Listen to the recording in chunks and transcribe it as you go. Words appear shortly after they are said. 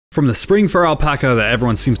From the Springfur Alpaca that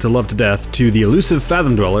everyone seems to love to death, to the elusive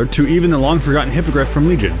Fathom Dweller, to even the long-forgotten Hippogryph from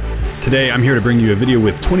Legion. Today I'm here to bring you a video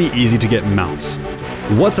with 20 easy-to-get mounts.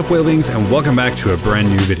 What's up, Whalings, and welcome back to a brand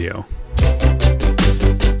new video.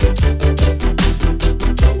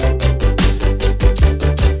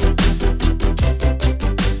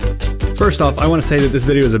 First off, I want to say that this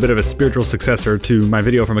video is a bit of a spiritual successor to my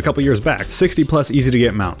video from a couple years back, 60 plus easy to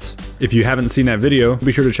get mounts. If you haven't seen that video,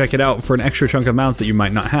 be sure to check it out for an extra chunk of mounts that you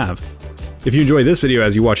might not have. If you enjoy this video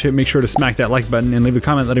as you watch it, make sure to smack that like button and leave a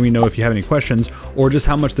comment letting me know if you have any questions or just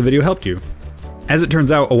how much the video helped you. As it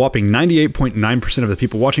turns out, a whopping 98.9% of the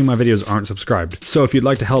people watching my videos aren't subscribed, so if you'd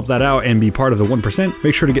like to help that out and be part of the 1%,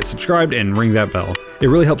 make sure to get subscribed and ring that bell. It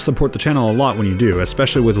really helps support the channel a lot when you do,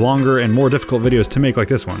 especially with longer and more difficult videos to make like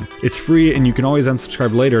this one. It's free and you can always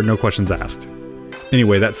unsubscribe later, no questions asked.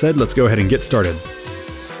 Anyway, that said, let's go ahead and get started.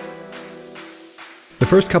 The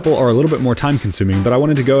first couple are a little bit more time consuming, but I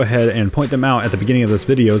wanted to go ahead and point them out at the beginning of this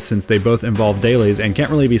video since they both involve dailies and can't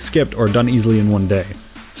really be skipped or done easily in one day.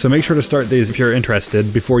 So make sure to start these if you're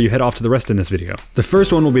interested before you head off to the rest in this video. The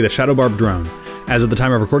first one will be the Shadowbarb Drone. As of the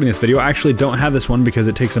time of recording this video, I actually don't have this one because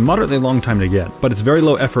it takes a moderately long time to get, but it's very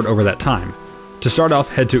low effort over that time. To start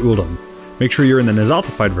off, head to Uldum. Make sure you're in the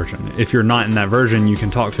Nazathified version. If you're not in that version, you can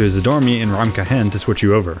talk to Zadormi and Ramkahen to switch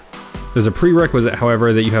you over. There's a prerequisite,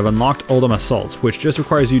 however, that you have unlocked Uldum Assaults, which just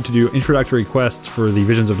requires you to do introductory quests for the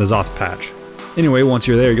Visions of Nazath patch. Anyway, once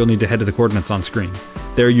you're there, you'll need to head to the coordinates on screen.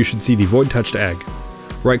 There you should see the Voidtouched Egg.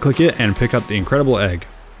 Right-click it and pick up the Incredible Egg.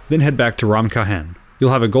 Then head back to Ramkahen.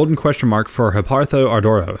 You'll have a golden question mark for Hippartho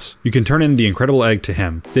Ardoros. You can turn in the Incredible Egg to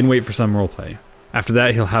him, then wait for some roleplay. After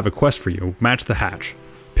that, he'll have a quest for you, Match the Hatch.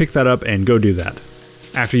 Pick that up and go do that.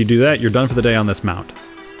 After you do that, you're done for the day on this mount.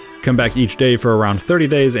 Come back each day for around 30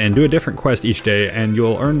 days and do a different quest each day and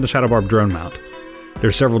you'll earn the Shadowbarb Drone mount.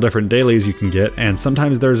 There's several different dailies you can get, and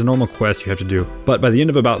sometimes there's a normal quest you have to do, but by the end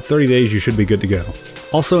of about 30 days you should be good to go.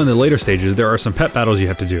 Also in the later stages there are some pet battles you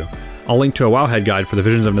have to do. I'll link to a Wowhead guide for the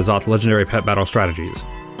Visions of Nazath legendary pet battle strategies,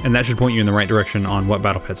 and that should point you in the right direction on what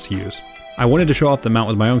battle pets to use. I wanted to show off the mount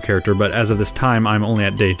with my own character, but as of this time I'm only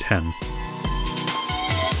at day 10.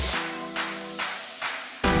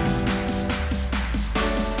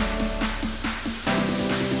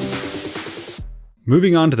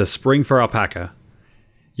 Moving on to the Springfur Alpaca.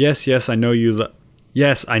 Yes, I know you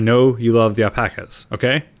love the alpacas,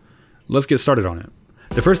 okay? Let's get started on it.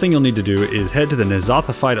 The first thing you'll need to do is head to the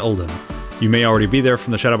Nazathified Uldum. You may already be there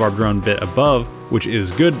from the Shadowbarb Drone bit above, which is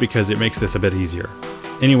good because it makes this a bit easier.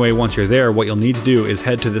 Anyway, once you're there, what you'll need to do is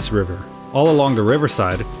head to this river. All along the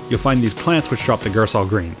riverside, you'll find these plants which drop the Gersal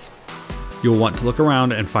greens. You'll want to look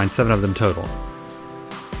around and find 7 of them total.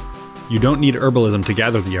 You don't need herbalism to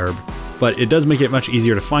gather the herb, but it does make it much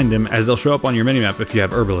easier to find them as they'll show up on your minimap if you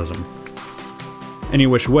have herbalism. Any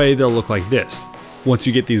which way, they'll look like this. Once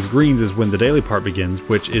you get these greens is when the daily part begins,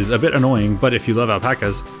 which is a bit annoying, but if you love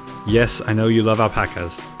alpacas, yes, I know you love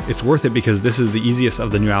alpacas, it's worth it because this is the easiest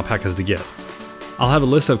of the new alpacas to get. I'll have a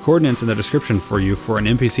list of coordinates in the description for you for an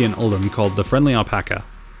NPC in Uldum called the Friendly Alpaca.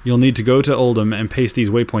 You'll need to go to Uldum and paste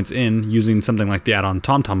these waypoints in, using something like the add-on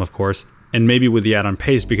TomTom of course, and maybe with the add-on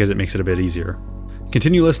Paste because it makes it a bit easier.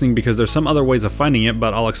 Continue listening because there's some other ways of finding it,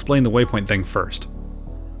 but I'll explain the waypoint thing first.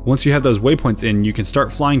 Once you have those waypoints in, you can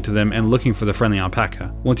start flying to them and looking for the Friendly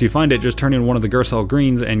Alpaca. Once you find it, just turn in one of the Gersal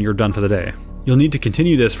greens and you're done for the day. You'll need to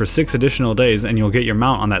continue this for 6 additional days and you'll get your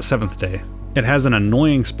mount on that 7th day. It has an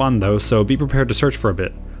annoying spawn though, so be prepared to search for a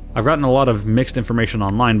bit. I've gotten a lot of mixed information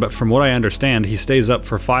online, but from what I understand, he stays up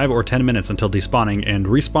for 5 or 10 minutes until despawning and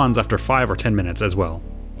respawns after 5 or 10 minutes as well.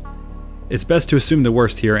 It's best to assume the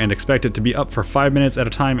worst here and expect it to be up for 5 minutes at a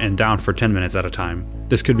time and down for 10 minutes at a time.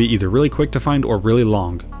 This could be either really quick to find or really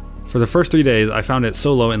long. For the first 3 days, I found it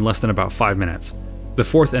solo in less than about 5 minutes. The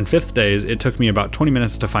 4th and 5th days, it took me about 20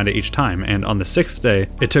 minutes to find it each time, and on the 6th day,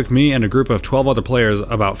 it took me and a group of 12 other players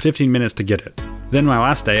about 15 minutes to get it. Then my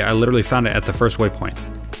last day, I literally found it at the first waypoint.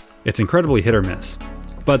 It's incredibly hit or miss.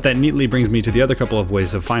 But that neatly brings me to the other couple of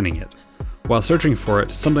ways of finding it. While searching for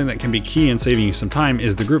it, something that can be key in saving you some time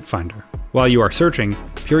is the group finder. While you are searching,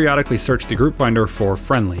 periodically search the group finder for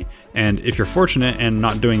friendly, and if you're fortunate and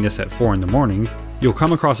not doing this at 4 in the morning, you'll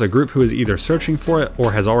come across a group who is either searching for it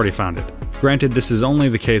or has already found it. Granted, this is only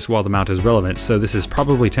the case while the mount is relevant, so this is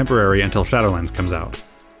probably temporary until Shadowlands comes out.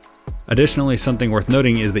 Additionally, something worth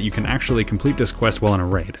noting is that you can actually complete this quest while in a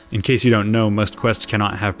raid. In case you don't know, most quests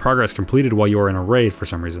cannot have progress completed while you are in a raid for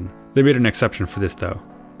some reason. They made an exception for this though.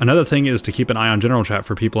 Another thing is to keep an eye on general chat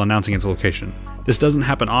for people announcing its location. This doesn't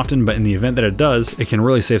happen often, but in the event that it does, it can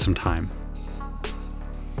really save some time.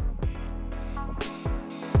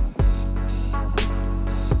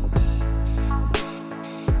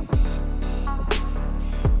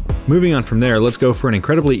 Moving on from there, let's go for an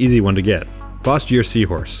incredibly easy one to get, Vashj'ir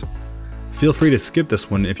Seahorse. Feel free to skip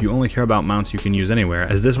this one if you only care about mounts you can use anywhere,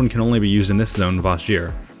 as this one can only be used in this zone,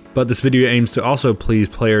 Vashj'ir. But this video aims to also please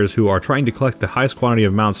players who are trying to collect the highest quantity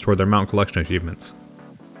of mounts toward their mount collection achievements.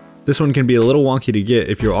 This one can be a little wonky to get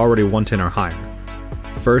if you're already 110 or higher.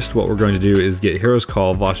 First, what we're going to do is get Hero's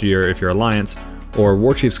Call Vashj'ir if you're Alliance, or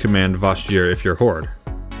Warchief's Command Vashj'ir if you're Horde.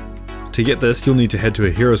 To get this, you'll need to head to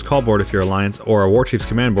a Hero's Call board if you're Alliance, or a Warchief's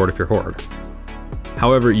Command board if you're Horde.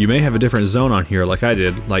 However, you may have a different zone on here like I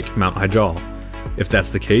did, like Mount Hyjal. If that's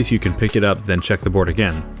the case, you can pick it up, then check the board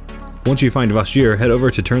again. Once you find Vashj'ir, head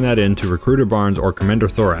over to turn that in to Recruiter Barnes or Commander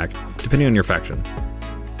Thorak, depending on your faction.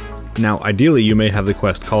 Now, ideally you may have the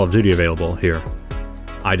quest Call of Duty available here.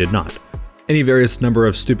 I did not. Any various number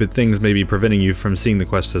of stupid things may be preventing you from seeing the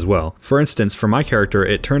quest as well. For instance, for my character,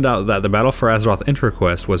 it turned out that the Battle for Azeroth intro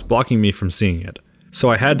quest was blocking me from seeing it. So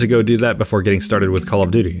I had to go do that before getting started with Call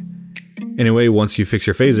of Duty. Anyway, once you fix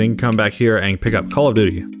your phasing, come back here and pick up Call of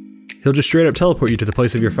Duty. He'll just straight up teleport you to the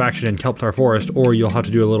place of your faction in Kelpthar Forest, or you'll have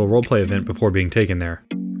to do a little roleplay event before being taken there.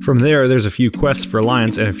 From there, there's a few quests for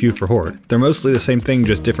Alliance and a few for Horde. They're mostly the same thing,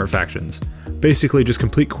 just different factions. Basically, just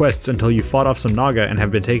complete quests until you fought off some Naga and have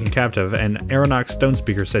been taken captive, and Aeronoc's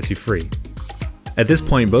Stonespeaker sets you free. At this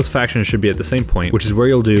point, both factions should be at the same point, which is where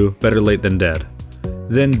you'll do better late than dead.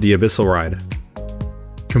 Then, the Abyssal Ride.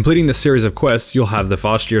 Completing this series of quests, you'll have the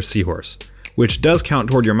Vashj'ir Seahorse, which does count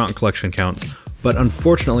toward your mountain collection counts, but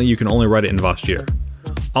unfortunately you can only ride it in Vashj'ir.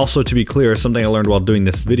 Also, to be clear, something I learned while doing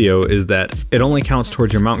this video is that it only counts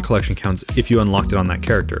towards your mountain collection counts if you unlocked it on that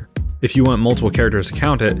character. If you want multiple characters to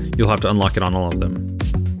count it, you'll have to unlock it on all of them.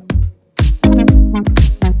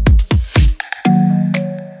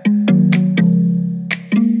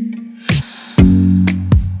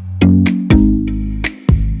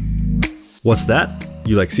 What's that?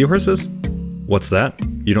 You like seahorses? What's that?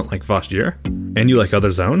 You don't like Vashj'ir? And you like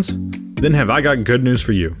other zones? Then have I got good news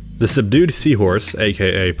for you. The Subdued Seahorse,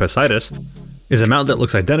 aka Poseidus, is a mount that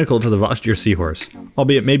looks identical to the Vashj'ir Seahorse,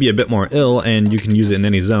 albeit maybe a bit more ill, and you can use it in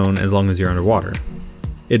any zone as long as you're underwater.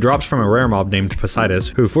 It drops from a rare mob named Poseidus,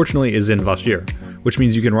 who fortunately is in Vashj'ir, which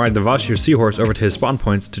means you can ride the Vashj'ir Seahorse over to his spawn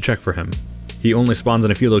points to check for him. He only spawns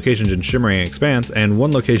in a few locations in Shimmering Expanse and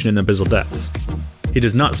one location in Abyssal Depths. He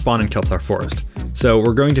does not spawn in Kelpthar Forest, so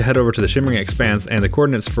we're going to head over to the Shimmering Expanse, and the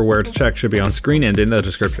coordinates for where to check should be on screen and in the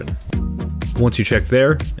description. Once you check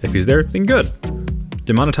there, if he's there, then good.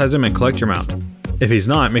 Demonetize him and collect your mount. If he's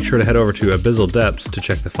not, make sure to head over to Abyssal Depths to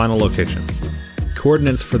check the final location.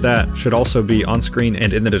 Coordinates for that should also be on screen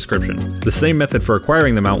and in the description. The same method for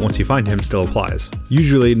acquiring the mount once you find him still applies.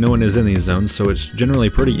 Usually no one is in these zones, so it's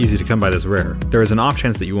generally pretty easy to come by this rare. There is an off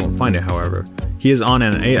chance that you won't find it, however. He is on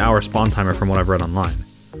an 8-hour spawn timer from what I've read online.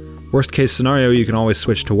 Worst case scenario, you can always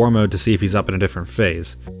switch to war mode to see if he's up in a different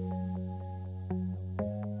phase.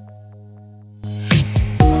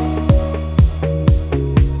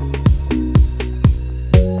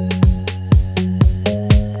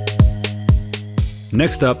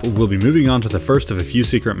 Next up, we'll be moving on to the first of a few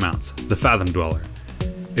secret mounts, the Fathom Dweller.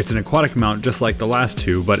 It's an aquatic mount just like the last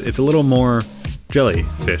two, but it's a little more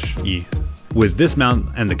jellyfish-y. With this mount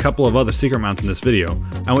and the couple of other secret mounts in this video,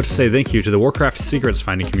 I want to say thank you to the Warcraft secrets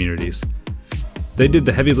finding communities. They did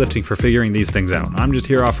the heavy lifting for figuring these things out. I'm just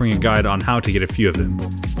here offering a guide on how to get a few of them.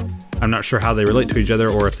 I'm not sure how they relate to each other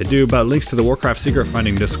or if they do, but links to the Warcraft secret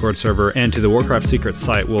finding Discord server and to the Warcraft secret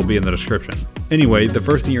site will be in the description. Anyway, the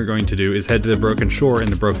first thing you're going to do is head to the Broken Shore in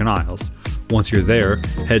the Broken Isles. Once you're there,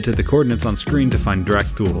 head to the coordinates on screen to find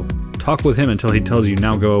Drakthul. Talk with him until he tells you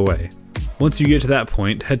now go away. Once you get to that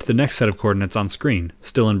point, head to the next set of coordinates on screen,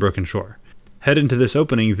 still in Broken Shore. Head into this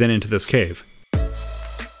opening, then into this cave.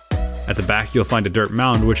 At the back you'll find a dirt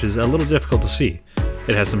mound which is a little difficult to see.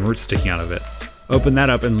 It has some roots sticking out of it. Open that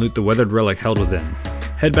up and loot the weathered relic held within.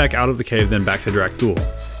 Head back out of the cave, then back to Drakthul.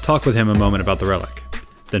 Talk with him a moment about the relic.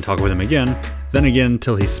 Then talk with him again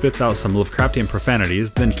until he spits out some Lovecraftian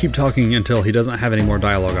profanities, then keep talking until he doesn't have any more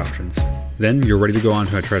dialogue options. Then you're ready to go on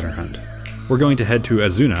to a treasure hunt. We're going to head to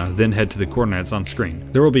Azuna, then head to the coordinates on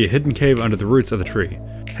screen. There will be a hidden cave under the roots of the tree.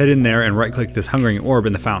 Head in there and right-click this hungering orb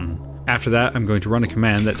in the fountain. After that, I'm going to run a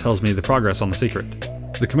command that tells me the progress on the secret.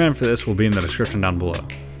 The command for this will be in the description down below.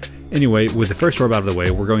 Anyway, with the first orb out of the way,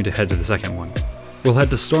 we're going to head to the second one. We'll head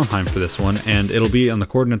to Stormheim for this one, and it'll be on the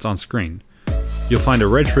coordinates on screen. You'll find a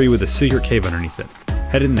red tree with a secret cave underneath it.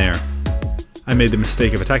 Head in there. I made the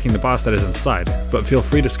mistake of attacking the boss that is inside, but feel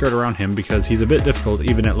free to skirt around him because he's a bit difficult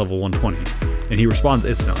even at level 120, and he responds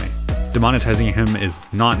instantly. Demonetizing him is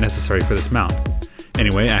not necessary for this mount.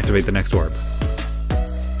 Anyway, activate the next orb.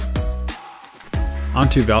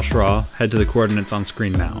 Onto Vashj'ir, head to the coordinates on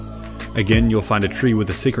screen now. Again, you'll find a tree with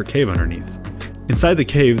a secret cave underneath. Inside the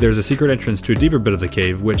cave, there's a secret entrance to a deeper bit of the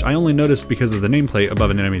cave, which I only noticed because of the nameplate above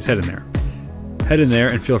an enemy's head in there. Head in there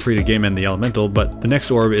and feel free to game end the elemental, but the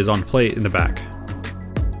next orb is on plate in the back.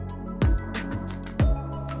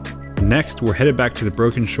 Next, we're headed back to the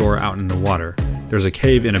broken shore out in the water. There's a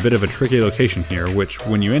cave in a bit of a tricky location here, which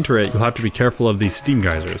when you enter it, you'll have to be careful of these steam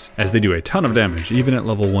geysers, as they do a ton of damage, even at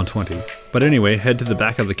level 120. But anyway, head to the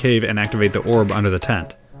back of the cave and activate the orb under the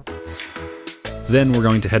tent. Then we're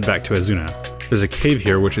going to head back to Azuna. There's a cave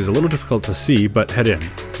here which is a little difficult to see, but head in.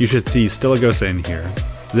 You should see Stilagosa in here.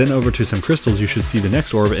 Then over to some crystals, you should see the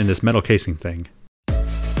next orb in this metal casing thing.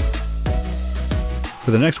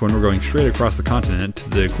 For the next one, we're going straight across the continent to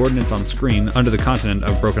the coordinates on screen under the continent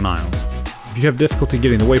of Broken Isles. If you have difficulty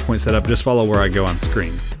getting the waypoint set up, just follow where I go on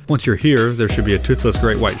screen. Once you're here, there should be a toothless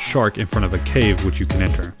great white shark in front of a cave which you can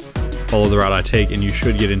enter. Follow the route I take and you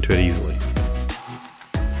should get into it easily.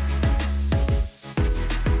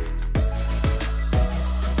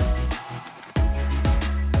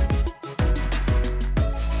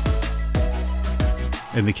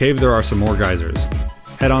 In the cave there are some more geysers.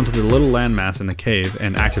 Head on to the little landmass in the cave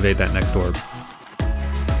and activate that next orb.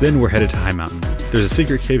 Then we're headed to High Mountain. There's a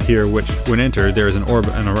secret cave here which, when entered, there is an orb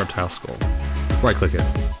and a reptile skull. Right click it.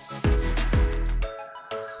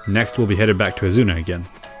 Next we'll be headed back to Azuna again.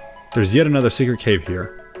 There's yet another secret cave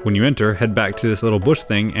here. When you enter, head back to this little bush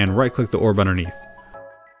thing and right click the orb underneath.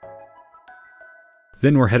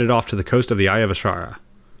 Then we're headed off to the coast of the Eye of Ashara.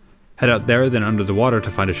 Head out there, then under the water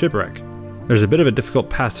to find a shipwreck. There's a bit of a difficult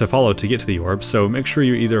path to follow to get to the orb, so make sure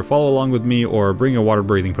you either follow along with me or bring a water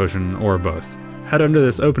breathing potion, or both. Head under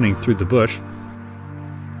this opening through the bush,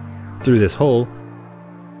 through this hole,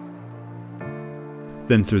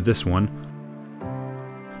 then through this one,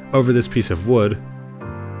 over this piece of wood,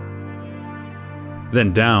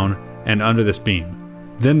 then down and under this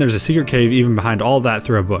beam. Then there's a secret cave even behind all that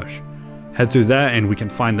through a bush. Head through that and we can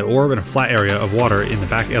find the orb in a flat area of water in the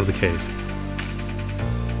back of the cave.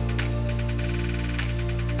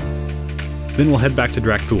 Then we'll head back to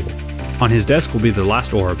Drakthul. On his desk will be the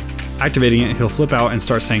last orb. Activating it, he'll flip out and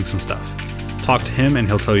start saying some stuff. Talk to him and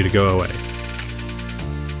he'll tell you to go away.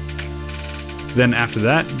 Then after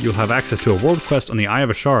that, you'll have access to a world quest on the Eye of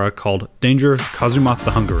Ashara called Danger Kazumath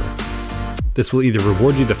the Hungerer. This will either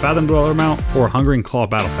reward you the Fathom Dweller mount or Hungering Claw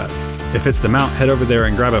battle pet. If it's the mount, head over there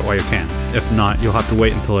and grab it while you can. If not, you'll have to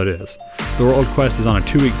wait until it is. The world quest is on a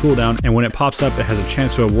 2-week cooldown, and when it pops up, it has a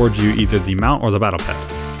chance to award you either the mount or the battle pet.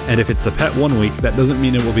 And if it's the pet 1 week, that doesn't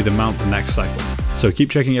mean it will be the mount the next cycle. So keep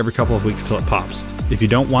checking every couple of weeks till it pops. If you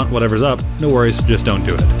don't want whatever's up, no worries, just don't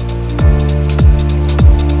do it.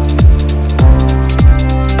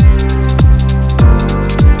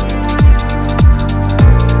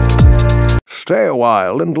 Stay a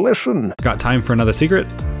while and listen. Got time for another secret?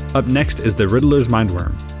 Up next is the Riddler's Mind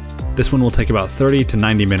Wyrm. This one will take about 30 to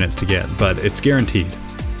 90 minutes to get, but it's guaranteed.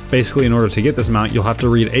 Basically, in order to get this mount, you'll have to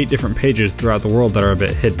read 8 different pages throughout the world that are a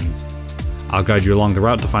bit hidden. I'll guide you along the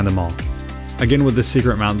route to find them all. Again with this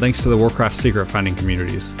secret mount, thanks to the Warcraft secret finding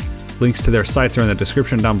communities. Links to their sites are in the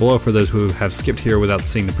description down below for those who have skipped here without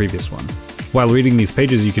seeing the previous one. While reading these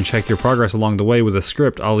pages, you can check your progress along the way with a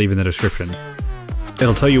script I'll leave in the description.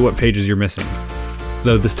 It'll tell you what pages you're missing,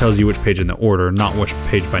 though this tells you which page in the order, not which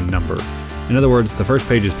page by number. In other words, the first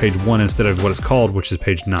page is page 1 instead of what it's called, which is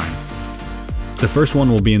page 9. The first one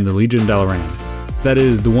will be in the Legion Dalaran. That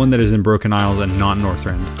is, the one that is in Broken Isles and not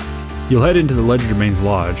Northrend. You'll head into the Ledger Domain's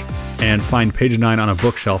Lodge, and find page 9 on a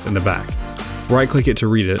bookshelf in the back. Right click it to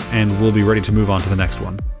read it, and we'll be ready to move on to the next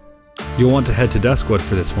one. You'll want to head to Duskwood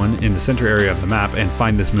for this one, in the center area of the map, and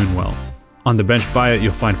find this moonwell. On the bench by it,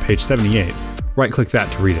 you'll find page 78. Right click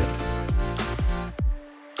that to read it.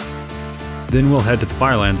 Then we'll head to the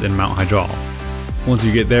Firelands in Mount Hyjal. Once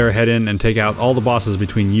you get there, head in and take out all the bosses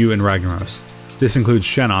between you and Ragnaros. This includes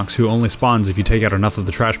Shanox, who only spawns if you take out enough of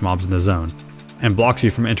the trash mobs in the zone, and blocks you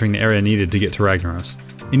from entering the area needed to get to Ragnaros.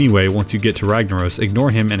 Anyway, once you get to Ragnaros, ignore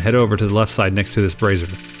him and head over to the left side next to this brazier.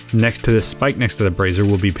 Next to this spike next to the brazier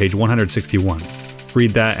will be page 161.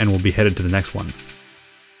 Read that and we'll be headed to the next one.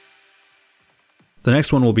 The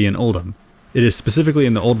next one will be in Oldham. It is specifically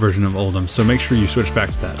in the old version of Oldham, so make sure you switch back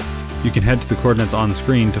to that. You can head to the coordinates on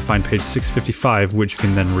screen to find page 655, which you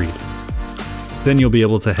can then read. Then you'll be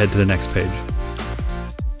able to head to the next page.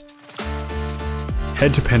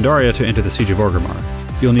 Head to Pandaria to enter the Siege of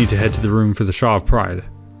Orgrimmar. You'll need to head to the room for the Shaw of Pride.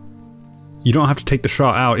 You don't have to take the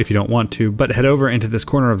Shaw out if you don't want to, but head over into this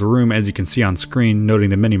corner of the room as you can see on screen, noting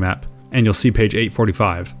the minimap, and you'll see page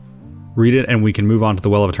 845. Read it and we can move on to the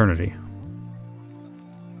Well of Eternity.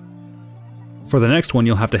 For the next one,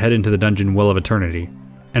 you'll have to head into the dungeon Well of Eternity.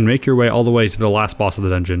 and make your way all the way to the last boss of the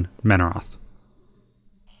dungeon, Meneroth.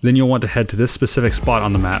 Then you'll want to head to this specific spot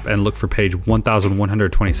on the map and look for page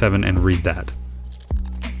 1127 and read that.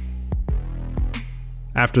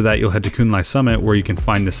 After that, you'll head to Kunlai Summit where you can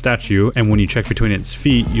find the statue, and when you check between its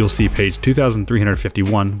feet, you'll see page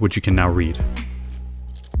 2351, which you can now read.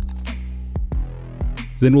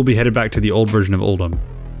 Then we'll be headed back to the old version of Uldum.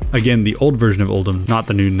 Again, the old version of Uldum, not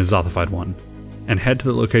the new N'Zothified one. And head to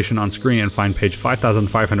the location on screen and find page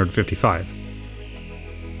 5555.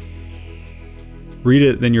 Read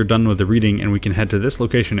it, then you're done with the reading, and we can head to this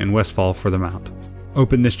location in Westfall for the mount.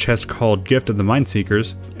 Open this chest called Gift of the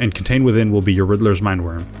Mindseekers, and contained within will be your Riddler's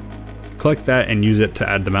Mindworm. Collect that and use it to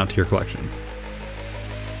add the mount to your collection.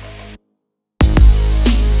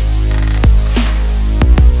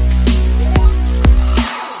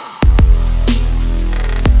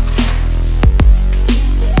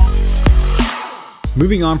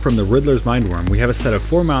 Moving on from the Riddler's Mindworm, we have a set of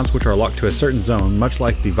 4 mounts which are locked to a certain zone, much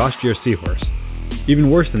like the Vashj'ir Seahorse. Even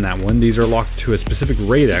worse than that one, these are locked to a specific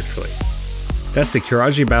raid actually. That's the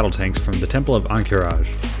Qiraji battle tanks from the Temple of Ankh-Qiraj.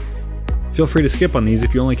 Feel free to skip on these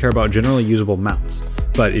if you only care about generally usable mounts,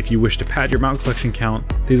 but if you wish to pad your mount collection count,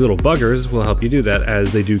 these little buggers will help you do that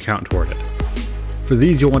as they do count toward it. For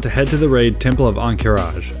these you'll want to head to the raid Temple of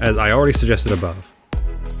Ankh-Qiraj, as I already suggested above.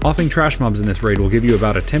 Offing trash mobs in this raid will give you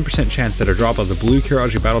about a 10% chance at a drop of the blue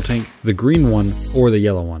Qiraji battle tank, the green one, or the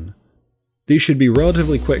yellow one. These should be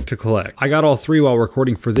relatively quick to collect. I got all 3 while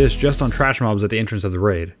recording for this just on trash mobs at the entrance of the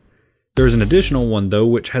raid. There's an additional one though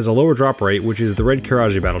which has a lower drop rate, which is the red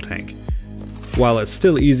Qiraji battle tank. While it's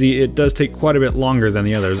still easy, it does take quite a bit longer than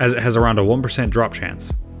the others as it has around a 1% drop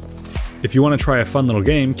chance. If you want to try a fun little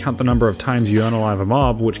game, count the number of times you unalive a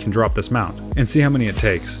mob which can drop this mount, and see how many it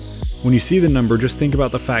takes. When you see the number, just think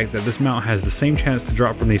about the fact that this mount has the same chance to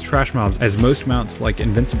drop from these trash mobs as most mounts like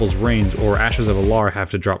Invincible's Reigns or Ashes of Alar have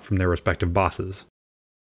to drop from their respective bosses.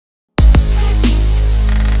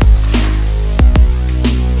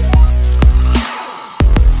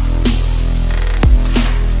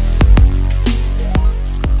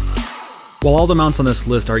 While all the mounts on this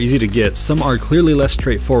list are easy to get, some are clearly less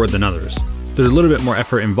straightforward than others. There's a little bit more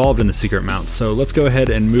effort involved in the secret mounts, so let's go ahead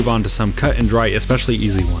and move on to some cut and dry, especially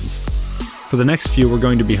easy ones. For the next few, we're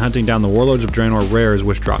going to be hunting down the Warlords of Draenor rares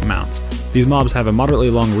which drop mounts. These mobs have a moderately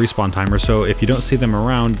long respawn timer, so if you don't see them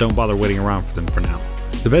around, don't bother waiting around for them for now.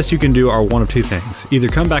 The best you can do are one of 2 things. Either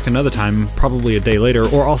come back another time, probably a day later,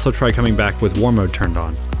 or also try coming back with War Mode turned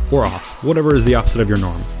on. Or off, whatever is the opposite of your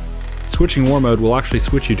norm. Switching War Mode will actually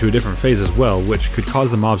switch you to a different phase as well, which could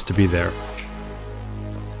cause the mobs to be there.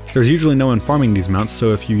 There's usually no one farming these mounts,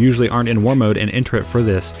 so if you usually aren't in War Mode and enter it for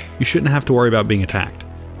this, you shouldn't have to worry about being attacked.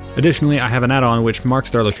 Additionally, I have an add-on which marks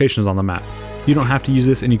their locations on the map. You don't have to use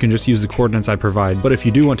this and you can just use the coordinates I provide, but if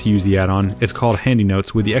you do want to use the add-on, it's called Handy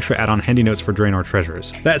Notes with the extra add-on Handy Notes for Draenor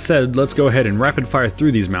treasures. That said, let's go ahead and rapid fire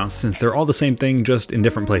through these mounts since they're all the same thing, just in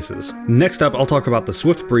different places. Next up, I'll talk about the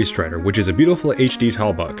Swift Breezestrider, which is a beautiful HD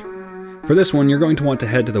tall buck. For this one, you're going to want to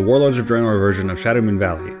head to the Warlords of Draenor version of Shadowmoon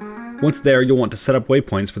Valley. Once there, you'll want to set up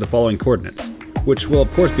waypoints for the following coordinates, which will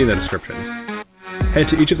of course be in the description. Head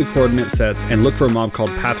to each of the coordinate sets and look for a mob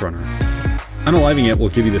called Pathrunner. Unaliving it will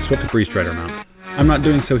give you the Swift Breezestrider mount. I'm not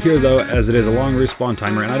doing so here though, as it is a long respawn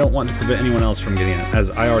timer and I don't want to prevent anyone else from getting it, as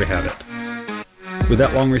I already have it. With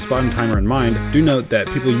that long respawn timer in mind, do note that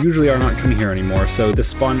people usually are not coming here anymore, so this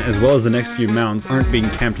spawn as well as the next few mounts aren't being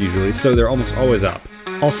camped usually, so they're almost always up.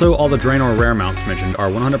 Also, all the Draenor rare mounts mentioned are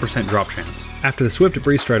 100% drop chance. After the Swift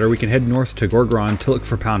Breezestrider, we can head north to Gorgron to look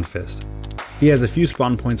for Pound Fist. He has a few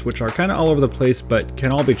spawn points which are kinda all over the place, but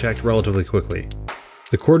can all be checked relatively quickly.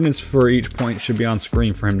 The coordinates for each point should be on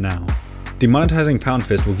screen for him now. Demonetizing Pound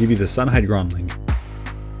Fist will give you the Sunhide Gronnling.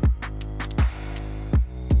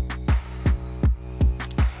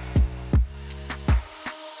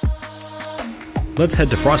 Let's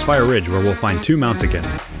head to Frostfire Ridge where we'll find 2 mounts again,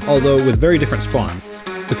 although with very different spawns.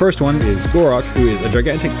 The first one is Gorok, who is a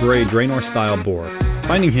gigantic grey Draenor-style boar.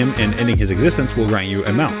 Finding him and ending his existence will grant you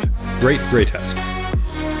a mount, Great Greytusk.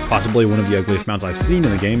 Possibly one of the ugliest mounts I've seen in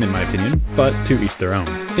the game in my opinion, but to each their own.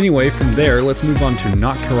 Anyway, from there, let's move on to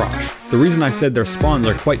Not Karash. The reason I said their spawns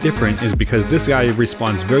are quite different is because this guy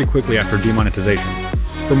respawns very quickly after demonetization.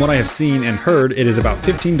 From what I have seen and heard, it is about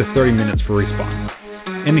 15 to 30 minutes for respawn.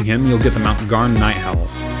 Ending him, you'll get the mount Garn Nighthowl,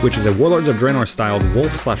 which is a Warlords of Draenor styled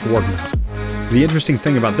wolf/warg mount. The interesting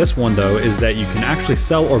thing about this one though is that you can actually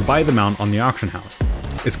sell or buy the mount on the auction house.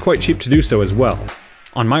 It's quite cheap to do so as well.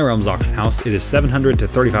 On my realm's auction house, it is 700 to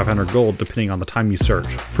 3500 gold depending on the time you search.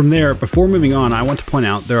 From there, before moving on, I want to point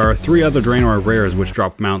out there are 3 other Draenor rares which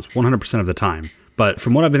drop mounts 100% of the time, but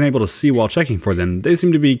from what I've been able to see while checking for them, they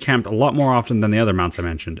seem to be camped a lot more often than the other mounts I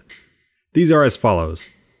mentioned. These are as follows.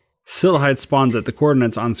 Silhide spawns at the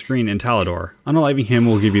coordinates on screen in Talador. Unaliving him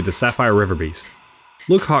will give you the Sapphire River Beast.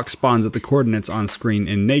 Lookhawk spawns at the coordinates on screen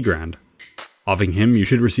in Nagrand. Offing him, you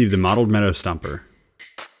should receive the Mottled Meadow Stumper.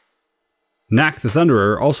 Knack the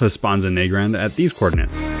Thunderer also spawns in Nagrand at these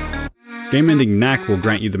coordinates. Game-ending Knack will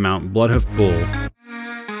grant you the mount Bloodhoof Bull.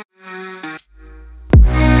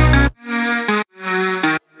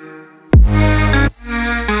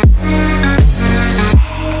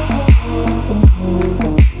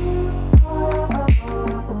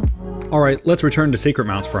 Alright, let's return to secret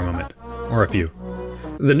mounts for a moment, or a few.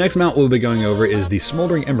 The next mount we'll be going over is the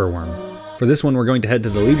Smoldering Ember Wyrm. For this one we're going to head to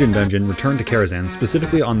the Legion dungeon, Return to Karazhan,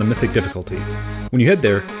 specifically on the Mythic difficulty. When you head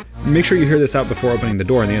there, make sure you hear this out before opening the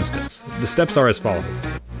door in the instance. The steps are as follows.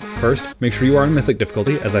 First, make sure you are on Mythic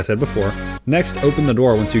difficulty, as I said before. Next, open the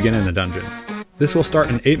door once you get in the dungeon. This will start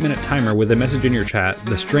an 8-minute timer with a message in your chat.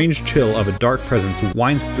 The strange chill of a dark presence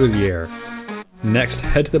winds through the air. Next,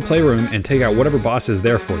 head to the playroom and take out whatever boss is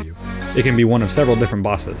there for you. It can be one of several different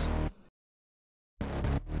bosses.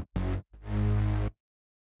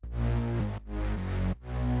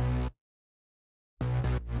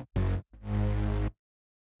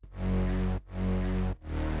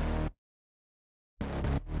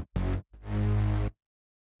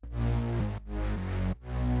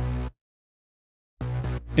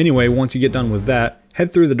 Anyway, once you get done with that,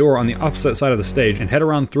 head through the door on the opposite side of the stage and head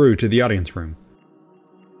around through to the audience room.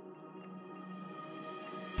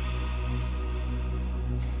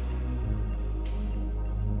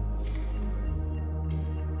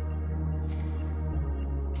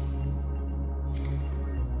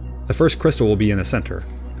 The first crystal will be in the center.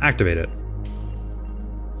 Activate it.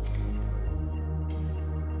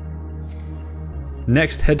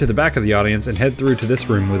 Next, head to the back of the audience and head through to this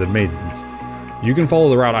room with the maidens. You can follow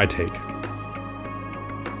the route I take.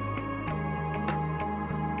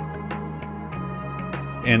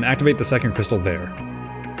 And activate the second crystal there.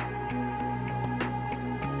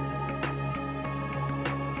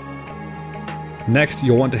 Next,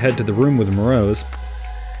 you'll want to head to the room with Morose.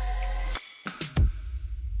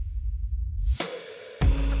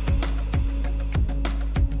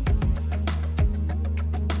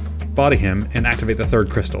 Body him and activate the third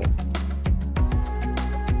crystal.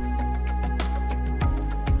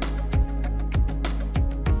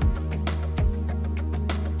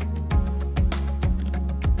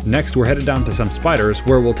 Next, we're headed down to some spiders,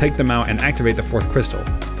 where we'll take them out and activate the fourth crystal.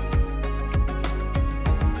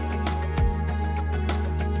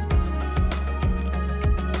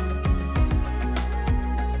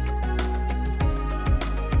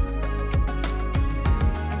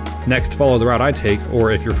 Next, follow the route I take,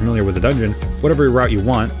 or if you're familiar with the dungeon, whatever route you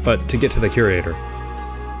want, but to get to the curator.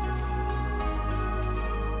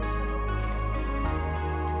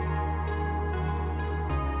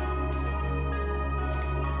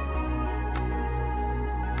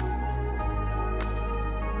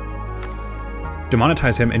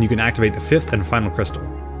 Demonetize him and you can activate the fifth and final crystal.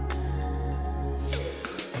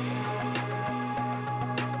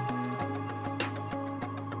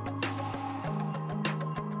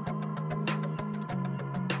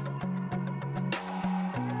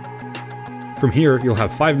 From here, you'll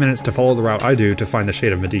have 5 minutes to follow the route I do to find the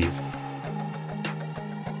Shade of Medivh.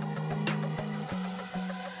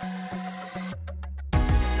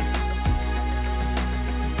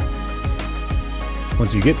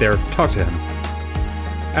 Once you get there, talk to him.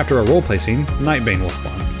 After a roleplay scene, Nightbane will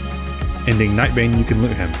spawn. Ending Nightbane, you can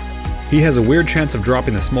loot him. He has a weird chance of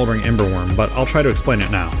dropping the Smoldering Ember Wyrm, but I'll try to explain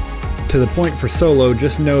it now. To the point for solo,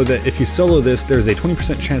 just know that if you solo this, there's a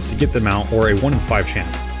 20% chance to get the mount or a 1 in 5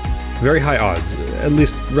 chance. Very high odds, at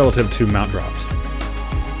least relative to mount drops.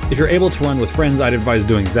 If you're able to run with friends, I'd advise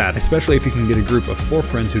doing that, especially if you can get a group of 4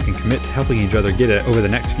 friends who can commit to helping each other get it over the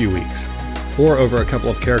next few weeks. Or over a couple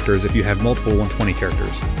of characters if you have multiple 120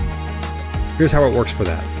 characters. Here's how it works for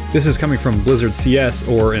that. This is coming from Blizzard CS,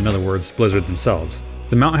 or in other words, Blizzard themselves.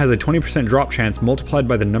 The mount has a 20% drop chance multiplied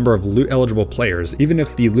by the number of loot-eligible players, even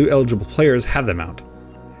if the loot-eligible players have the mount.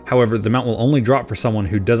 However, the mount will only drop for someone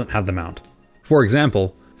who doesn't have the mount. For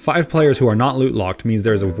example, 5 players who are not loot-locked means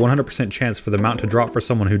there is a 100% chance for the mount to drop for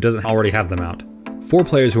someone who doesn't already have the mount. 4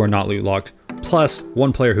 players who are not loot-locked, plus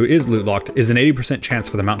 1 player who is loot-locked, is an 80% chance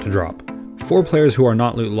for the mount to drop. 4 players who are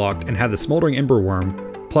not loot-locked and have the Smoldering Ember Wyrm,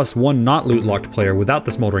 plus 1 not loot-locked player without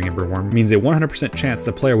the Smoldering Ember Wyrm means a 100% chance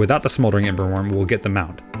the player without the Smoldering Ember Wyrm will get the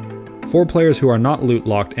mount. 4 players who are not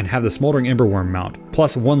loot-locked and have the Smoldering Ember Wyrm mount,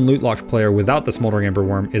 plus 1 loot-locked player without the Smoldering Ember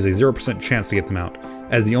Wyrm is a 0% chance to get the mount,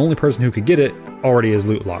 as the only person who could get it already is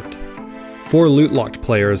loot-locked. 4 loot-locked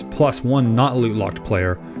players plus 1 not loot-locked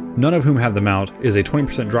player, none of whom have the mount, is a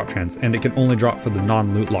 20% drop chance, and it can only drop for the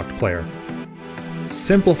non-loot-locked player.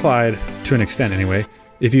 Simplified, to an extent anyway,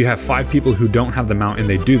 if you have 5 people who don't have the mount and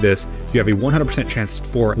they do this, you have a 100% chance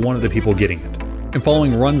for one of the people getting it. And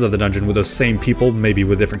following runs of the dungeon with those same people, maybe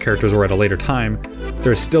with different characters or at a later time,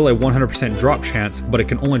 there's still a 100% drop chance, but it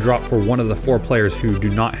can only drop for one of the 4 players who do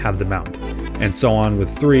not have the mount. And so on with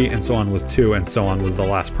 3, and so on with 2, and so on with the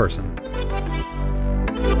last person.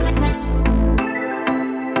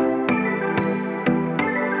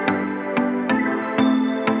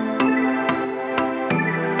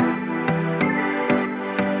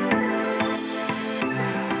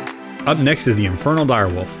 Up next is the Infernal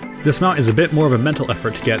Direwolf. This mount is a bit more of a mental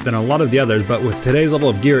effort to get than a lot of the others, but with today's level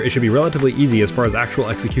of gear it should be relatively easy as far as actual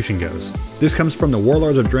execution goes. This comes from the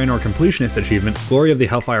Warlords of Draenor Completionist achievement, Glory of the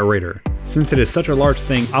Hellfire Raider. Since it is such a large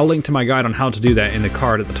thing, I'll link to my guide on how to do that in the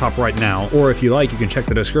card at the top right now, or if you like you can check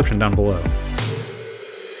the description down below.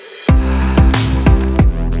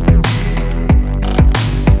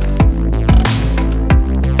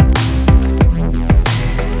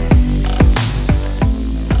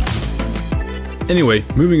 Anyway,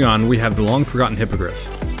 moving on, we have the long-forgotten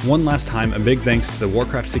Hippogryph. One last time, a big thanks to the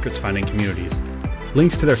Warcraft Secrets Finding communities.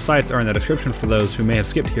 Links to their sites are in the description for those who may have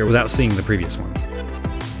skipped here without seeing the previous ones.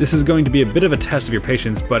 This is going to be a bit of a test of your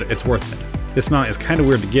patience, but it's worth it. This mount is kind of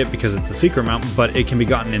weird to get because it's a secret mount, but it can be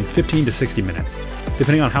gotten in 15 to 60 minutes,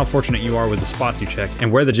 depending on how fortunate you are with the spots you check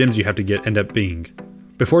and where the gems you have to get end up being.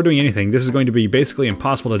 Before doing anything, this is going to be basically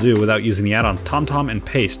impossible to do without using the add-ons TomTom and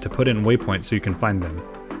Paste to put in waypoints so you can find them.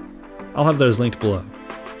 I'll have those linked below.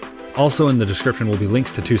 Also in the description will be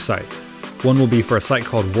links to 2 sites. One will be for a site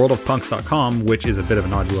called WorldOfPunks.com, which is a bit of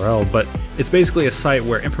an odd URL, but it's basically a site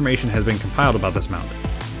where information has been compiled about this mount.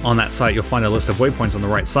 On that site you'll find a list of waypoints on the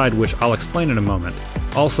right side, which I'll explain in a moment.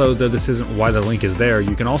 Also, though this isn't why the link is there,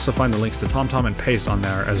 you can also find the links to TomTom and Paste on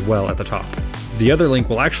there as well at the top. The other link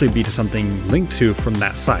will actually be to something linked to from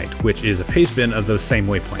that site, which is a paste bin of those same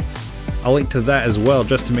waypoints. I'll link to that as well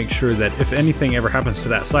just to make sure that if anything ever happens to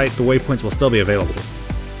that site, the waypoints will still be available.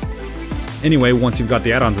 Anyway, once you've got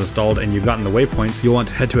the add-ons installed and you've gotten the waypoints, you'll want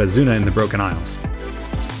to head to Azuna in the Broken Isles.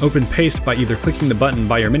 Open Paste by either clicking the button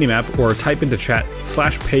by your minimap or type into chat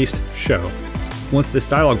 /paste show. Once this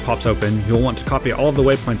dialog pops open, you'll want to copy all of the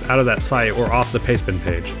waypoints out of that site or off the pastebin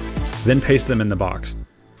page. Then paste them in the box.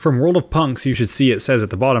 From World of Punks, you should see it says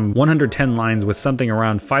at the bottom 110 lines with something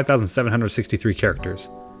around 5,763 characters.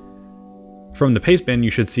 From the pastebin, you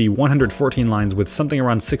should see 114 lines with something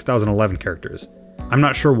around 6,011 characters. I'm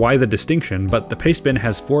not sure why the distinction, but the pastebin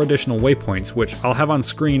has 4 additional waypoints, which I'll have on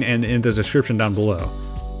screen and in the description down below.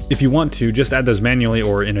 If you want to, just add those manually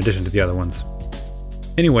or in addition to the other ones.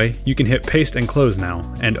 Anyway, you can hit paste and close now,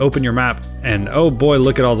 and open your map, and oh boy,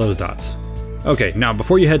 look at all those dots. Okay, now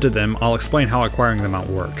before you head to them, I'll explain how acquiring the mount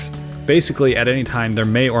works. Basically, at any time there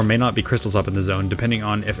may or may not be crystals up in the zone, depending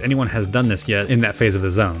on if anyone has done this yet in that phase of the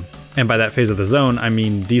zone. And by that phase of the zone, I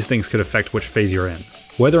mean these things could affect which phase you're in.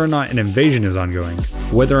 Whether or not an invasion is ongoing,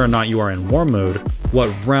 whether or not you are in war mode,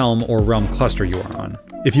 what realm or realm cluster you are on.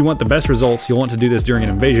 If you want the best results, you'll want to do this during an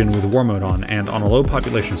invasion with war mode on and on a low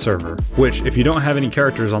population server, which if you don't have any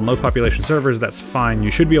characters on low population servers, that's fine.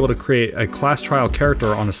 You should be able to create a class trial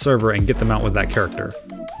character on a server and get them out with that character.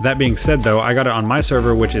 That being said though, I got it on my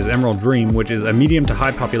server, which is Emerald Dream, which is a medium to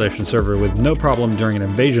high population server with no problem during an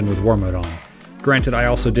invasion with war mode on. Granted, I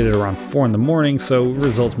also did it around 4 in the morning, so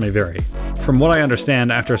results may vary. From what I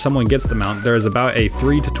understand, after someone gets the mount, there is about a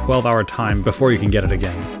 3 to 12 hour time before you can get it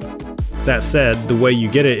again. That said, the way you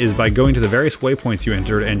get it is by going to the various waypoints you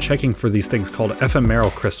entered and checking for these things called ephemeral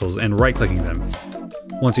crystals and right-clicking them.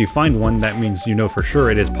 Once you find one, that means you know for sure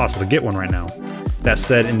it is possible to get one right now. That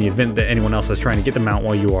said, in the event that anyone else is trying to get the mount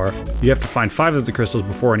while you are, you have to find 5 of the crystals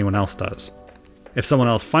before anyone else does. If someone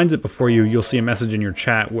else finds it before you, you'll see a message in your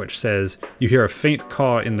chat which says, you hear a faint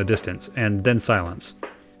caw in the distance, and then silence.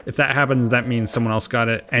 If that happens, that means someone else got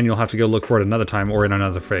it, and you'll have to go look for it another time or in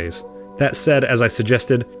another phase. That said, as I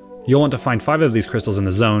suggested, you'll want to find 5 of these crystals in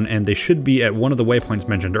the zone, and they should be at one of the waypoints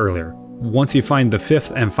mentioned earlier. Once you find the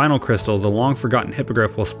 5th and final crystal, the long-forgotten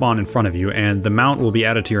Hippogryph will spawn in front of you, and the mount will be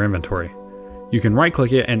added to your inventory. You can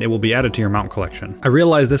right-click it and it will be added to your mount collection. I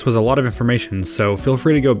realize this was a lot of information, so feel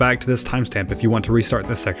free to go back to this timestamp if you want to restart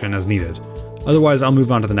this section as needed. Otherwise, I'll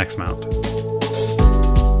move on to the next mount.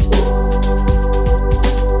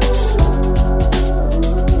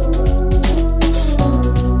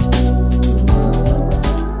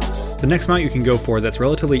 The next mount you can go for that's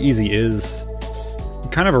relatively easy is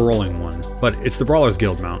kind of a rolling one, but it's the Brawler's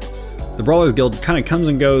Guild mount. The Brawler's Guild kind of comes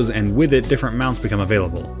and goes, and with it, different mounts become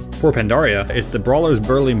available. For Pandaria, it's the Brawler's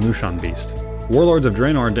Burly Mushan Beast. Warlords of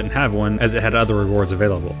Draenor didn't have one as it had other rewards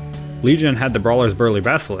available. Legion had the Brawler's Burly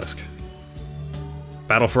Basilisk.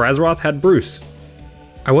 Battle for Azeroth had Bruce.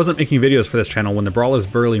 I wasn't making videos for this channel when the Brawler's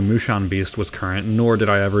Burly Mushan Beast was current, nor did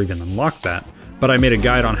I ever even unlock that, but I made a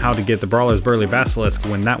guide on how to get the Brawler's Burly Basilisk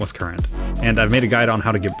when that was current, and I've made a guide on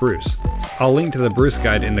how to get Bruce. I'll link to the Bruce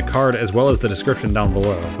guide in the card as well as the description down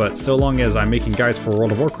below, but so long as I'm making guides for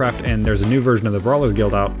World of Warcraft and there's a new version of the Brawlers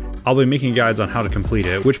Guild out, I'll be making guides on how to complete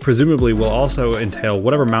it, which presumably will also entail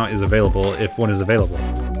whatever mount is available if one is available.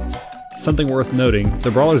 Something worth noting,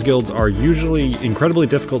 the Brawlers Guilds are usually incredibly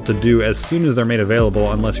difficult to do as soon as they're made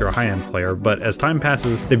available unless you're a high-end player, but as time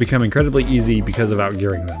passes, they become incredibly easy because of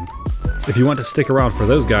outgearing them. If you want to stick around for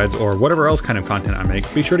those guides or whatever else kind of content I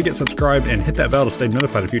make, be sure to get subscribed and hit that bell to stay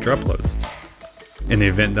notified of future uploads. In the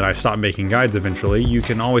event that I stop making guides eventually, you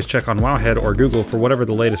can always check on Wowhead or Google for whatever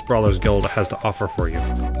the latest Brawlers Guild has to offer for you.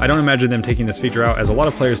 I don't imagine them taking this feature out as a lot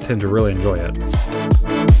of players tend to really enjoy it.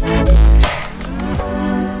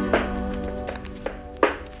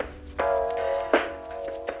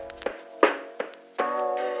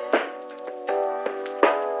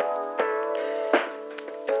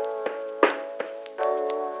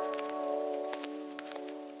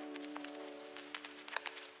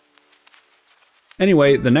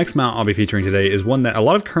 Anyway, the next mount I'll be featuring today is one that a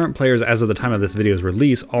lot of current players as of the time of this video's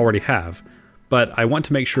release already have, but I want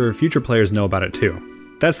to make sure future players know about it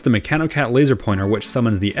too. That's the Mechanocat laser pointer, which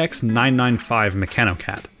summons the X-995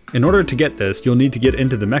 Mechanocat. In order to get this, you'll need to get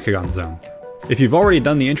into the Mechagon zone. If you've already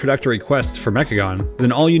done the introductory quests for Mechagon,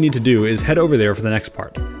 then all you need to do is head over there for the next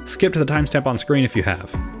part. Skip to the timestamp on screen if you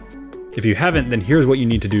have. If you haven't, then here's what you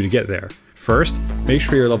need to do to get there. First, make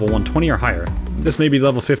sure you're level 120 or higher. This may be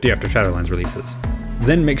level 50 after Shadowlands releases.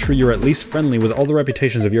 Then make sure you're at least friendly with all the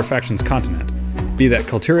reputations of your faction's continent, be that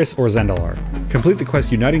Kultiris or Zandalar. Complete the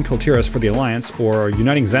quest Uniting Kultiris for the Alliance or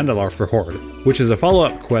Uniting Zandalar for Horde, which is a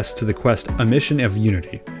follow-up quest to the quest A Mission of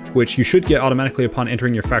Unity, which you should get automatically upon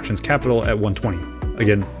entering your faction's capital at 120.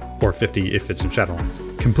 Again, or 50 if it's in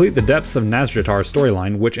Shadowlands. Complete the Depths of Nazjatar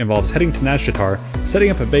storyline, which involves heading to Nazjatar, setting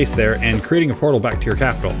up a base there, and creating a portal back to your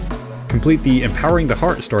capital. Complete the Empowering the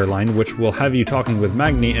Heart storyline, which will have you talking with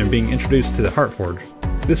Magni and being introduced to the Heartforge.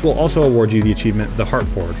 This will also award you the achievement The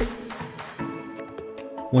Heartforge.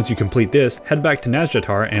 Once you complete this, head back to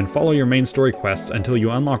Nazjatar and follow your main story quests until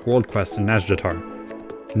you unlock world quests in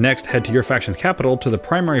Nazjatar. Next, head to your faction's capital to the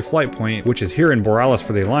primary flight point, which is here in Borealis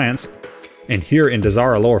for the Alliance, and here in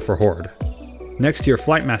Dazara Lore for Horde. Next to your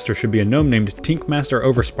flight master should be a gnome named Tinkmaster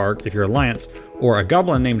Overspark if you're Alliance, or a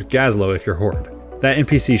goblin named Gazlo if you're Horde. That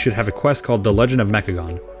NPC should have a quest called The Legend of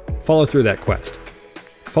Mechagon. Follow through that quest.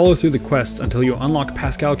 Follow through the quests until you unlock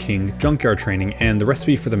Pascal King, Junkyard Training, and the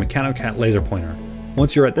recipe for the Mechanocat laser pointer.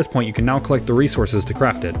 Once you're at this point, you can now collect the resources to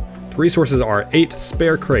craft it. The resources are 8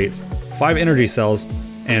 spare crates, 5 energy cells,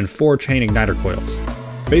 and 4 chain igniter coils.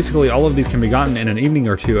 Basically, all of these can be gotten in an evening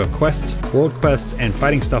or two of quests, world quests, and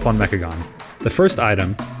fighting stuff on Mechagon. The first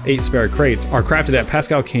item, 8 spare crates, are crafted at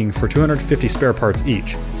Pascal King for 250 spare parts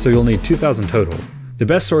each, so you'll need 2,000 total. The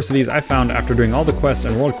best source of these I found after doing all the quests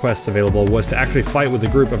and world quests available was to actually fight with a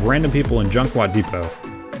group of random people in Junkwat Depot.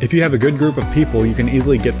 If you have a good group of people, you can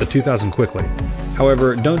easily get the 2,000 quickly.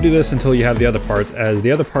 However, don't do this until you have the other parts, as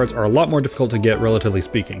the other parts are a lot more difficult to get relatively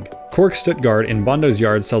speaking. Cork Stuttgart in Bondo's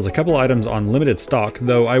Yard sells a couple items on limited stock,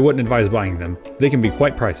 though I wouldn't advise buying them. They can be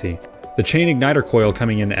quite pricey. The chain igniter coil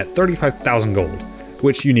coming in at 35,000 gold,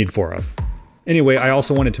 which you need 4 of. Anyway, I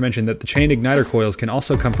also wanted to mention that the chain igniter coils can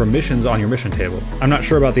also come from missions on your mission table. I'm not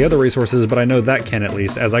sure about the other resources, but I know that can at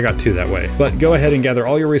least, as I got 2 that way. But go ahead and gather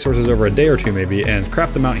all your resources over a day or 2 maybe, and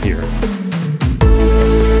craft them out here.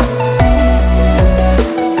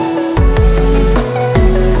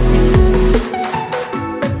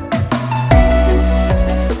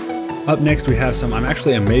 Up next we have some I'm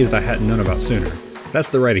actually amazed I hadn't known about sooner. That's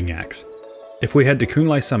the Riding Yaks. If we head to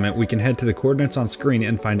Kunlai Summit, we can head to the coordinates on screen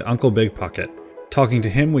and find Uncle Big Pocket. Talking to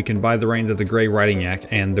him, we can buy the reins of the Grey Riding Yak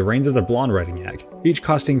and the reins of the Blonde Riding Yak, each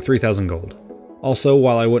costing 3,000 gold. Also,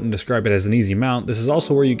 while I wouldn't describe it as an easy mount, this is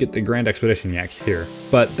also where you get the Grand Expedition Yak here,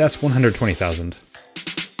 but that's 120,000.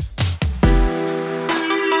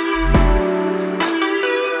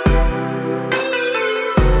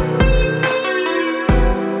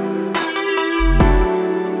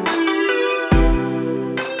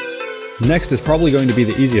 Next is probably going to be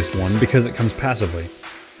the easiest one because it comes passively.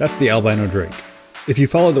 That's the Albino Drake. If you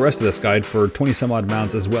follow the rest of this guide for 20 some odd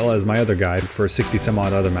mounts as well as my other guide for 60 some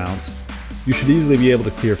odd other mounts, you should easily be able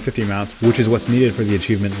to clear 50 mounts, which is what's needed for the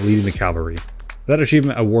achievement Leading the Cavalry. That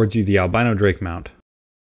achievement awards you the Albino Drake mount.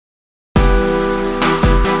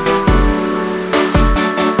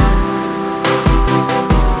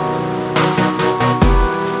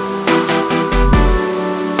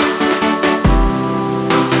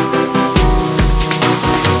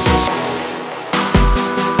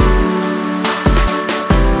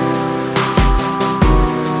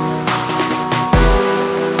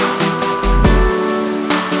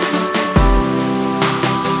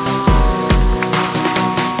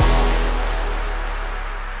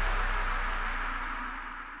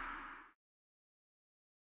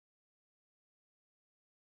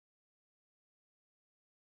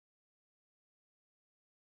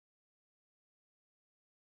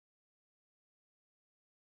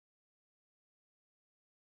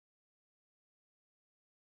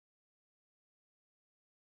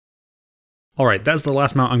 Alright, that's the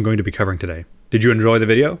last mount I'm going to be covering today. Did you enjoy the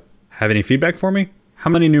video? Have any feedback for me? How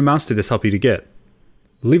many new mounts did this help you to get?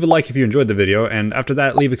 Leave a like if you enjoyed the video, and after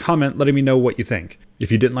that leave a comment letting me know what you think.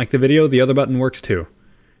 If you didn't like the video, the other button works too.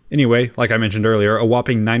 Anyway, like I mentioned earlier, a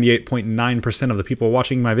whopping 98.9% of the people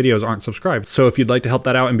watching my videos aren't subscribed, so if you'd like to help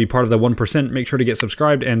that out and be part of the 1%, make sure to get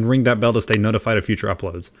subscribed and ring that bell to stay notified of future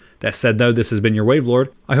uploads. That said though, this has been your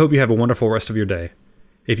Wavelord. I hope you have a wonderful rest of your day.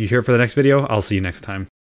 If you're here for the next video, I'll see you next time.